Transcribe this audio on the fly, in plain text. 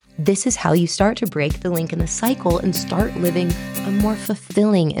This is how you start to break the link in the cycle and start living a more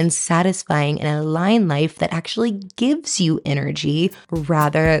fulfilling and satisfying and aligned life that actually gives you energy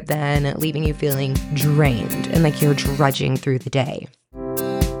rather than leaving you feeling drained and like you're drudging through the day.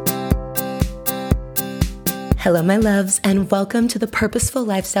 Hello, my loves, and welcome to the Purposeful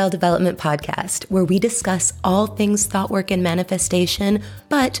Lifestyle Development Podcast, where we discuss all things thought work and manifestation,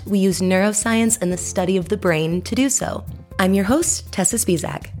 but we use neuroscience and the study of the brain to do so. I'm your host, Tessa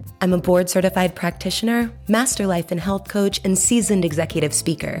Spizak. I'm a board-certified practitioner, master life and health coach, and seasoned executive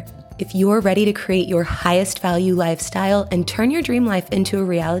speaker. If you're ready to create your highest value lifestyle and turn your dream life into a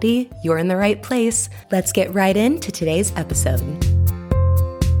reality, you're in the right place. Let's get right into today's episode.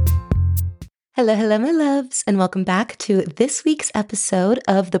 Hello, my loves, and welcome back to this week's episode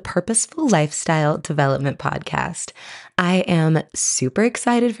of the Purposeful Lifestyle Development Podcast. I am super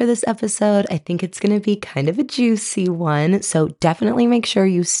excited for this episode. I think it's going to be kind of a juicy one, so definitely make sure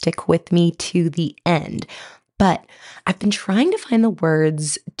you stick with me to the end. But I've been trying to find the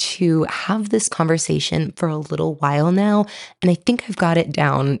words to have this conversation for a little while now, and I think I've got it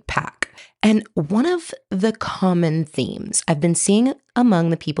down pat. And one of the common themes I've been seeing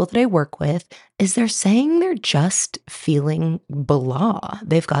among the people that I work with is they're saying they're just feeling blah.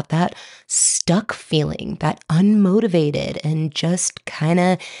 They've got that stuck feeling, that unmotivated and just kind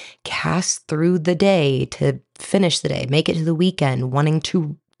of cast through the day to finish the day, make it to the weekend, wanting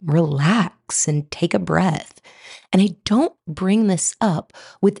to relax and take a breath. And I don't bring this up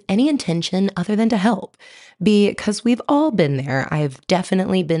with any intention other than to help, because we've all been there. I've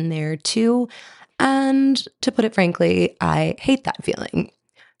definitely been there too. And to put it frankly, I hate that feeling.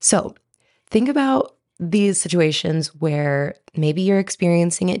 So think about these situations where maybe you're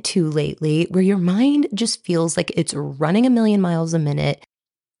experiencing it too lately, where your mind just feels like it's running a million miles a minute,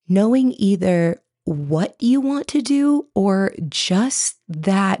 knowing either what you want to do or just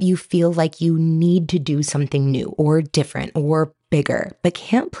that you feel like you need to do something new or different or bigger, but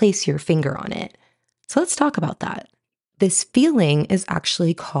can't place your finger on it. So let's talk about that. This feeling is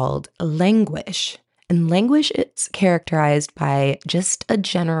actually called languish. And languish is characterized by just a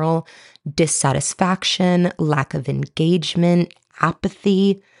general dissatisfaction, lack of engagement,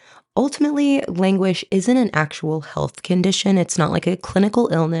 apathy. Ultimately, languish isn't an actual health condition. It's not like a clinical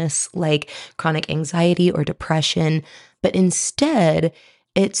illness like chronic anxiety or depression, but instead,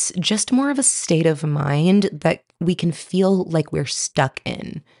 it's just more of a state of mind that we can feel like we're stuck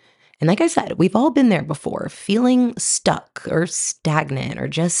in. And like I said, we've all been there before, feeling stuck or stagnant or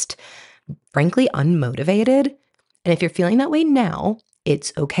just frankly unmotivated. And if you're feeling that way now,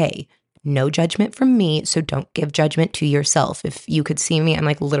 it's okay. No judgment from me, so don't give judgment to yourself. If you could see me, I'm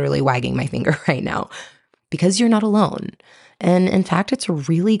like literally wagging my finger right now because you're not alone. And in fact, it's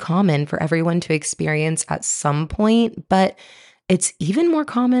really common for everyone to experience at some point, but it's even more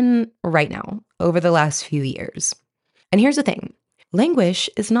common right now over the last few years. And here's the thing. Languish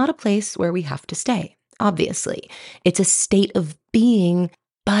is not a place where we have to stay, obviously. It's a state of being,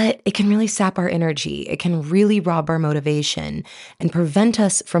 but it can really sap our energy. It can really rob our motivation and prevent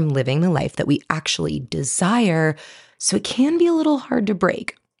us from living the life that we actually desire. So it can be a little hard to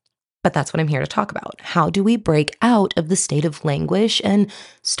break. But that's what I'm here to talk about. How do we break out of the state of languish and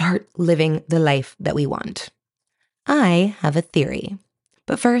start living the life that we want? I have a theory.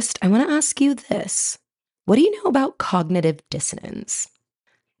 But first, I want to ask you this. What do you know about cognitive dissonance?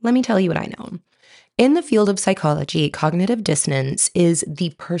 Let me tell you what I know. In the field of psychology, cognitive dissonance is the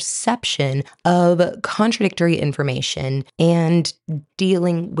perception of contradictory information and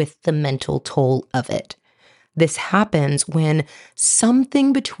dealing with the mental toll of it. This happens when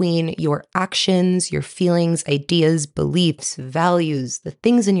something between your actions, your feelings, ideas, beliefs, values, the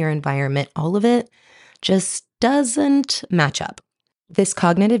things in your environment, all of it just doesn't match up. This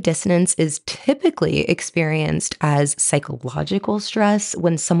cognitive dissonance is typically experienced as psychological stress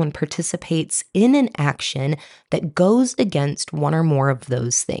when someone participates in an action that goes against one or more of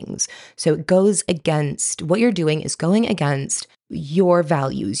those things. So it goes against what you're doing is going against your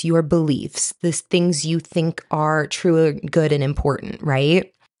values, your beliefs, the things you think are true, good, and important,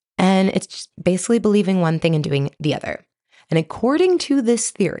 right? And it's just basically believing one thing and doing the other. And according to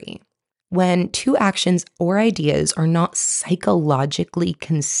this theory, when two actions or ideas are not psychologically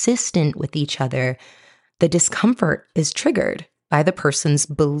consistent with each other, the discomfort is triggered by the person's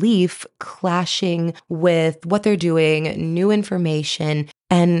belief clashing with what they're doing, new information,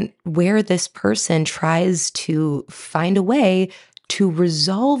 and where this person tries to find a way to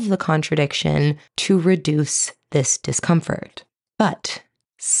resolve the contradiction to reduce this discomfort. But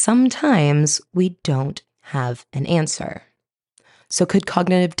sometimes we don't have an answer. So could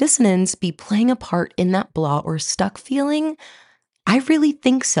cognitive dissonance be playing a part in that blah or stuck feeling? I really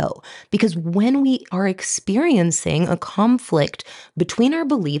think so, because when we are experiencing a conflict between our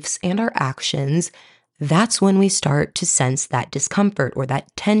beliefs and our actions, that's when we start to sense that discomfort or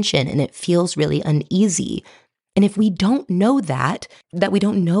that tension, and it feels really uneasy. And if we don't know that we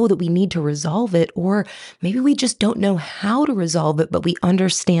don't know that we need to resolve it, or maybe we just don't know how to resolve it, but we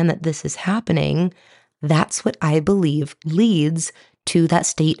understand that this is happening, that's what I believe leads to that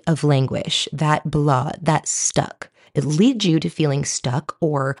state of languish, that blah, that stuck. It leads you to feeling stuck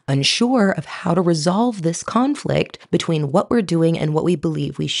or unsure of how to resolve this conflict between what we're doing and what we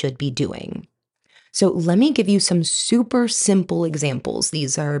believe we should be doing. So let me give you some super simple examples.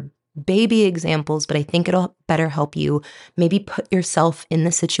 These are baby examples, but I think it'll better help you maybe put yourself in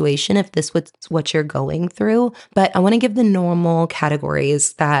the situation if this was what you're going through. But I want to give the normal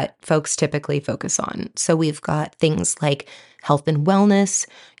categories that folks typically focus on. So we've got things like health and wellness,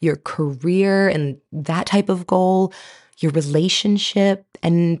 your career and that type of goal, your relationship,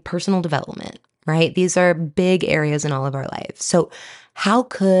 and personal development, right? These are big areas in all of our lives. So how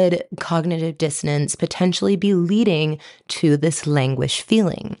could cognitive dissonance potentially be leading to this languish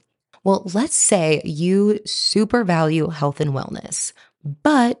feeling? Well, let's say you super value health and wellness,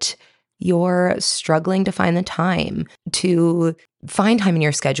 but you're struggling to find the time to find time in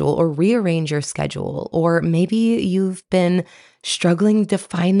your schedule or rearrange your schedule, or maybe you've been struggling to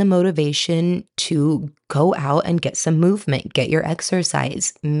find the motivation to go out and get some movement, get your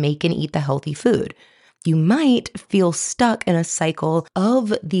exercise, make and eat the healthy food. You might feel stuck in a cycle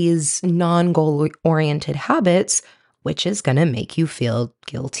of these non-goal oriented habits, which is going to make you feel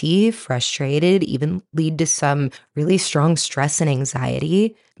guilty, frustrated, even lead to some really strong stress and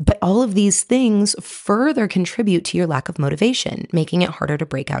anxiety. But all of these things further contribute to your lack of motivation, making it harder to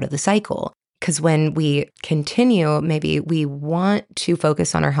break out of the cycle. Because when we continue, maybe we want to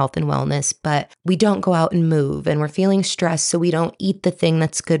focus on our health and wellness, but we don't go out and move and we're feeling stressed, so we don't eat the thing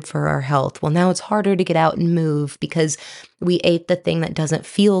that's good for our health. Well, now it's harder to get out and move because we ate the thing that doesn't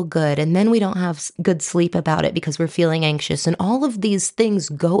feel good. And then we don't have good sleep about it because we're feeling anxious. And all of these things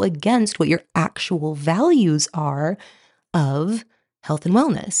go against what your actual values are of health and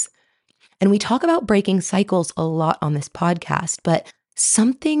wellness. And we talk about breaking cycles a lot on this podcast, but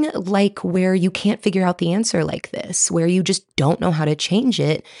something like where you can't figure out the answer like this, where you just don't know how to change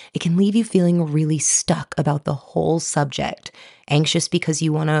it, it can leave you feeling really stuck about the whole subject. Anxious because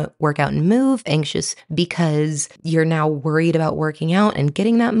you want to work out and move, anxious because you're now worried about working out and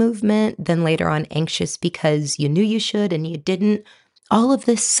getting that movement, then later on anxious because you knew you should and you didn't. All of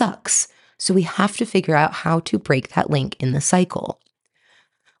this sucks. So we have to figure out how to break that link in the cycle.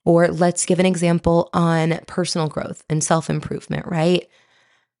 Or let's give an example on personal growth and self-improvement, right?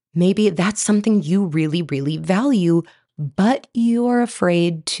 Maybe that's something you really, really value, but you're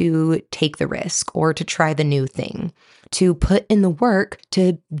afraid to take the risk or to try the new thing, to put in the work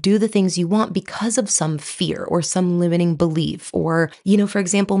to do the things you want because of some fear or some limiting belief. Or, for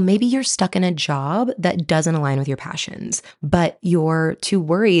example, maybe you're stuck in a job that doesn't align with your passions, but you're too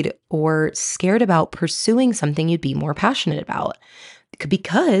worried or scared about pursuing something you'd be more passionate about.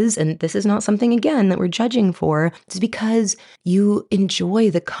 Because, and this is not something again that we're judging for, it's because you enjoy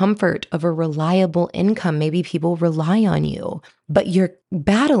the comfort of a reliable income. Maybe people rely on you, but you're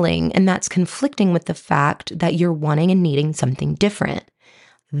battling, and that's conflicting with the fact that you're wanting and needing something different.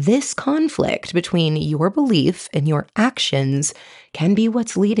 This conflict between your belief and your actions can be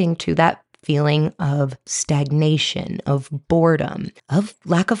what's leading to that feeling of stagnation, of boredom, of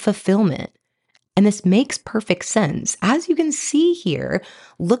lack of fulfillment. And this makes perfect sense. As you can see here,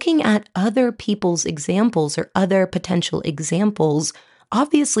 looking at other people's examples or other potential examples,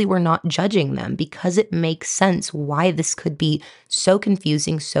 obviously we're not judging them because it makes sense why this could be so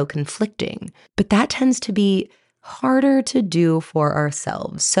confusing, so conflicting. But that tends to be harder to do for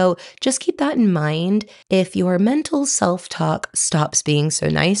ourselves. So just keep that in mind if your mental self-talk stops being so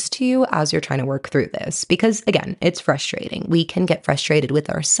nice to you as you're trying to work through this. Because again, it's frustrating. We can get frustrated with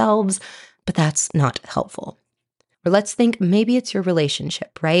ourselves, but that's not helpful. Or let's think maybe it's your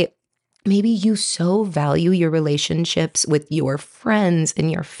relationship, right? Maybe you so value your relationships with your friends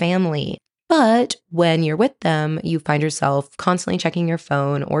and your family, but when you're with them, you find yourself constantly checking your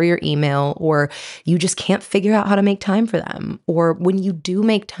phone or your email, or you just can't figure out how to make time for them. Or when you do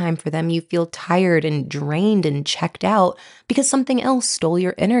make time for them, you feel tired and drained and checked out because something else stole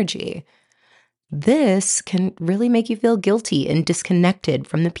your energy. This can really make you feel guilty and disconnected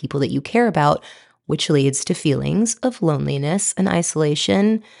from the people that you care about, which leads to feelings of loneliness and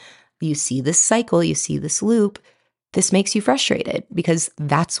isolation. You see this cycle, you see this loop. This makes you frustrated because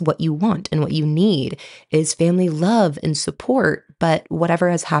that's what you want and what you need is family love and support, but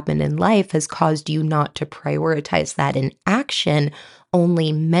whatever has happened in life has caused you not to prioritize that in action,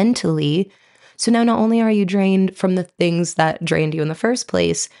 only mentally. So now not only are you drained from the things that drained you in the first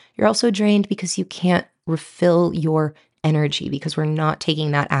place, you're also drained because you can't refill your energy because we're not taking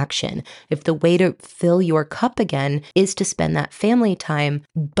that action. If the way to fill your cup again is to spend that family time,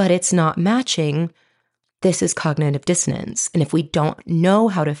 but it's not matching, this is cognitive dissonance. And if we don't know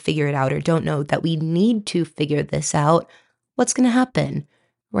how to figure it out or don't know that we need to figure this out, what's going to happen?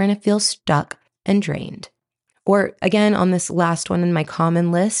 We're going to feel stuck and drained. Or again, on this last one in my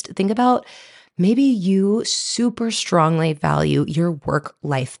common list, think about maybe you super strongly value your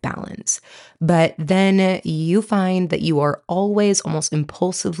work-life balance, but then you find that you are always almost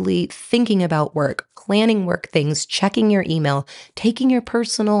impulsively thinking about work, planning work things, checking your email, taking your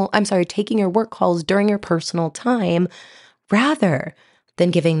work calls during your personal time, rather than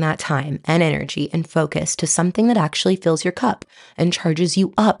giving that time and energy and focus to something that actually fills your cup and charges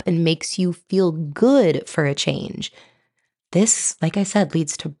you up and makes you feel good for a change. This, like I said,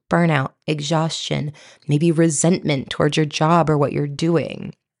 leads to burnout, exhaustion, maybe resentment towards your job or what you're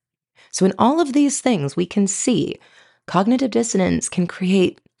doing. So in all of these things, we can see cognitive dissonance can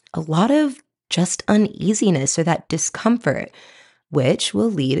create a lot of just uneasiness or that discomfort, which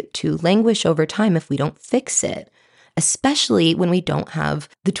will lead to languish over time if we don't fix it, especially when we don't have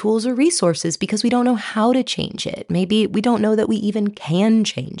the tools or resources because we don't know how to change it. Maybe we don't know that we even can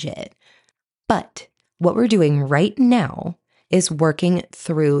change it. But what we're doing right now is working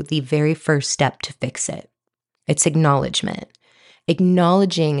through the very first step to fix it. It's acknowledgement.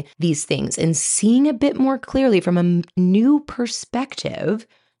 Acknowledging these things and seeing a bit more clearly from a new perspective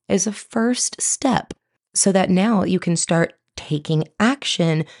is a first step so that now you can start taking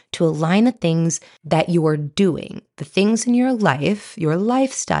action to align the things that you're doing, the things in your life, your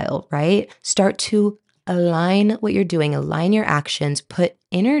lifestyle, right? Start to align what you're doing, align your actions, put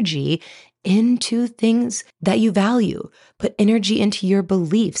energy into things that you value, put energy into your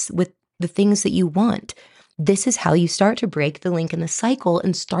beliefs with the things that you want. This is how you start to break the link in the cycle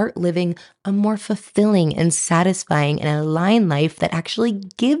and start living a more fulfilling and satisfying and aligned life that actually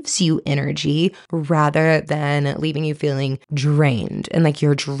gives you energy rather than leaving you feeling drained and like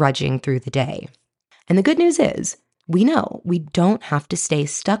you're drudging through the day. And the good news is, we know we don't have to stay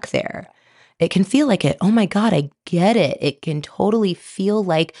stuck there. It can feel like it. Oh my God, I get it. It can totally feel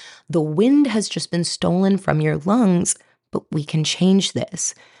like the wind has just been stolen from your lungs, but we can change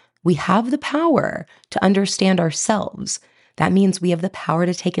this. We have the power to understand ourselves. That means we have the power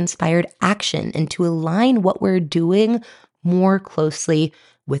to take inspired action and to align what we're doing more closely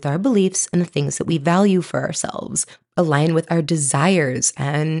with our beliefs and the things that we value for ourselves, align with our desires,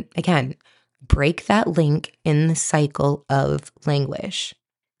 and again, break that link in the cycle of languish.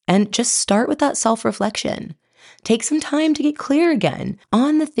 And just start with that self-reflection. Take some time to get clear again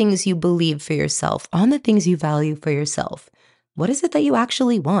on the things you believe for yourself, on the things you value for yourself. What is it that you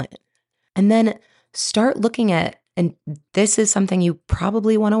actually want? And then start looking at, and this is something you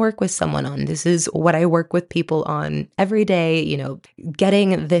probably want to work with someone on. This is what I work with people on every day,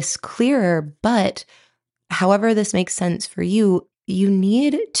 getting this clearer. But however this makes sense for you, you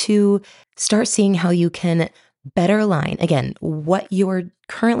need to start seeing how you can better align, again, what you're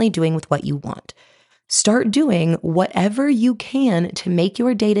currently doing with what you want. Start doing whatever you can to make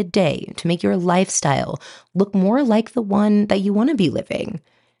your day-to-day, to make your lifestyle look more like the one that you want to be living.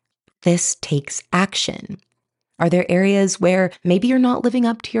 This takes action. Are there areas where maybe you're not living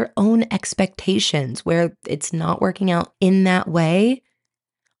up to your own expectations, where it's not working out in that way?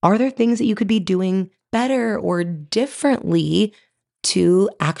 Are there things that you could be doing better or differently to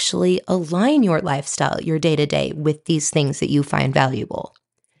actually align your lifestyle, your day-to-day with these things that you find valuable?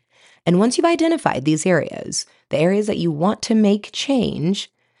 And once you've identified these areas, the areas that you want to make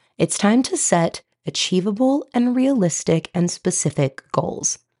change, it's time to set achievable and realistic and specific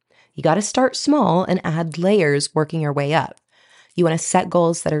goals. You got to start small and add layers working your way up. You want to set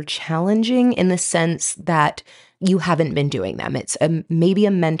goals that are challenging in the sense that you haven't been doing them. It's maybe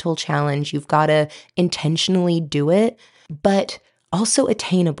a mental challenge. You've got to intentionally do it, but also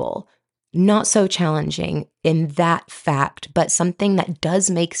attainable. Not so challenging in that fact, but something that does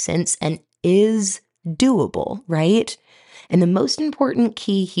make sense and is doable, right? And the most important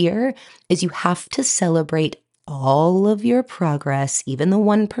key here is you have to celebrate all of your progress, even the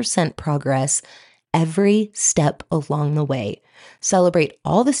 1% progress, every step along the way. Celebrate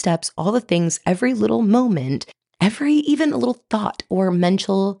all the steps, all the things, every little moment, every even a little thought or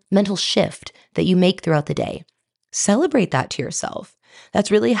mental shift that you make throughout the day. Celebrate that to yourself.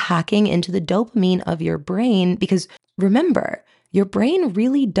 That's really hacking into the dopamine of your brain because remember, Your brain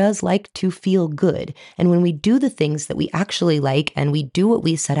really does like to feel good. And when we do the things that we actually like and we do what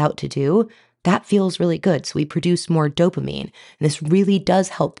we set out to do, that feels really good. So we produce more dopamine. And this really does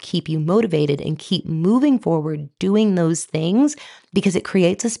help keep you motivated and keep moving forward doing those things because it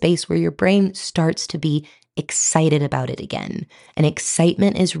creates a space where your brain starts to be excited about it again. And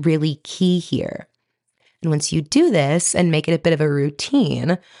excitement is really key here. And once you do this and make it a bit of a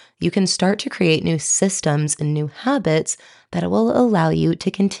routine, you can start to create new systems and new habits that will allow you to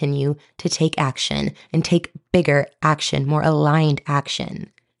continue to take action and take bigger action, more aligned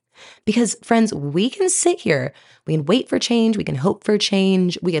action. Because friends, we can sit here, we can wait for change, we can hope for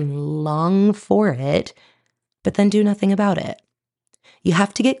change, we can long for it, but then do nothing about it. You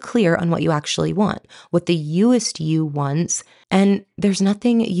have to get clear on what you actually want, what the youest you wants, and there's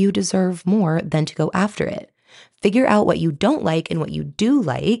nothing you deserve more than to go after it. Figure out what you don't like and what you do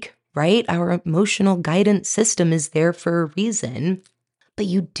like, right? Our emotional guidance system is there for a reason, but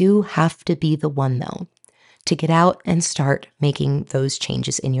you do have to be the one though, to get out and start making those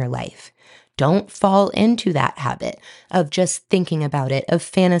changes in your life. Don't fall into that habit of just thinking about it, of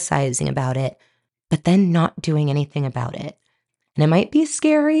fantasizing about it, but then not doing anything about it. And it might be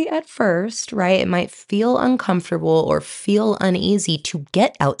scary at first, right? It might feel uncomfortable or feel uneasy to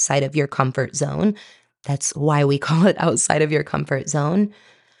get outside of your comfort zone. That's why we call it outside of your comfort zone. And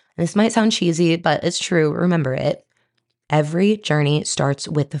this might sound cheesy, but it's true. Remember it. Every journey starts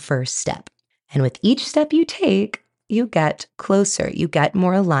with the first step. And with each step you take, you get closer. You get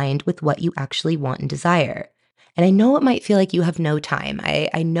more aligned with what you actually want and desire. And I know it might feel like you have no time.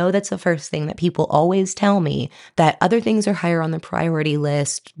 I know that's the first thing that people always tell me, that other things are higher on the priority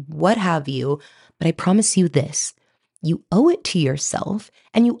list, what have you. But I promise you this, you owe it to yourself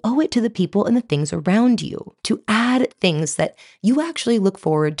and you owe it to the people and the things around you to add things that you actually look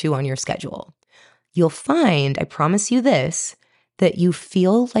forward to on your schedule. You'll find, I promise you this, that you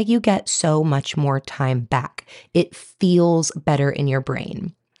feel like you get so much more time back. It feels better in your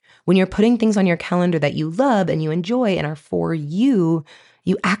brain. When you're putting things on your calendar that you love and you enjoy and are for you,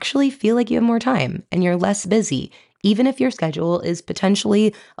 you actually feel like you have more time and you're less busy, even if your schedule is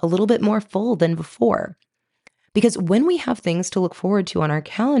potentially a little bit more full than before. Because when we have things to look forward to on our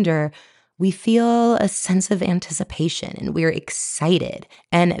calendar, we feel a sense of anticipation and we're excited.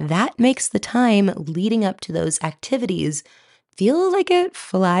 And that makes the time leading up to those activities feel like it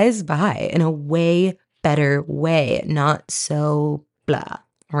flies by in a way better way, not so blah.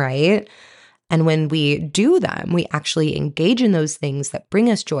 Right? And when we do them, we actually engage in those things that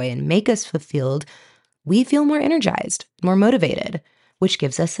bring us joy and make us fulfilled. We feel more energized, more motivated, which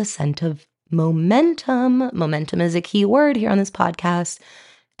gives us a sense of momentum. Momentum is a key word here on this podcast.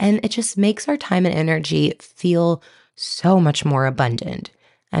 And it just makes our time and energy feel so much more abundant.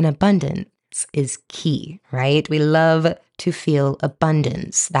 And abundance is key, right? We love to feel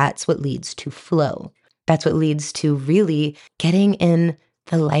abundance. That's what leads to flow. That's what leads to really getting in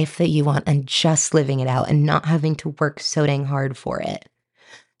the life that you want and just living it out and not having to work so dang hard for it.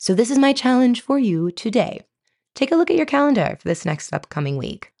 So this is my challenge for you today. Take a look at your calendar for this next upcoming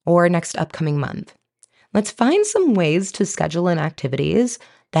week or next upcoming month. Let's find some ways to schedule in activities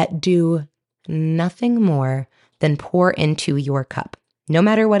that do nothing more than pour into your cup, no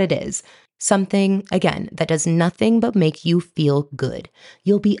matter what it is. Something, again, that does nothing but make you feel good.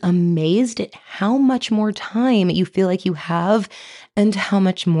 You'll be amazed at how much more time you feel like you have and how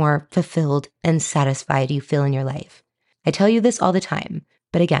much more fulfilled and satisfied you feel in your life. I tell you this all the time,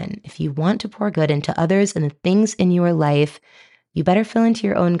 but again, if you want to pour good into others and the things in your life, you better fill into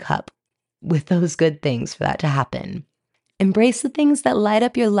your own cup with those good things for that to happen. Embrace the things that light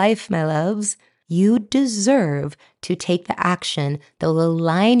up your life, my loves. You deserve to take the action that will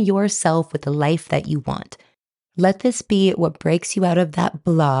align yourself with the life that you want. Let this be what breaks you out of that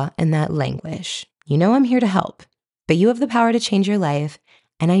blah and that languish. You know I'm here to help, but you have the power to change your life,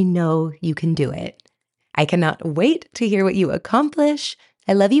 and I know you can do it. I cannot wait to hear what you accomplish.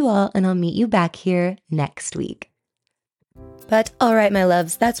 I love you all, and I'll meet you back here next week. But all right, my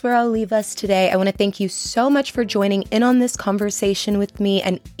loves, that's where I'll leave us today. I want to thank you so much for joining in on this conversation with me.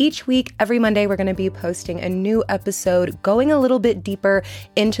 And each week, every Monday, we're going to be posting a new episode, going a little bit deeper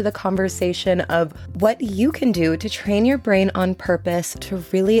into the conversation of what you can do to train your brain on purpose to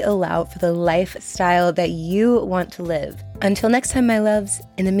really allow for the lifestyle that you want to live. Until next time, my loves,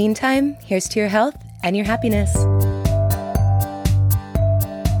 in the meantime, here's to your health and your happiness.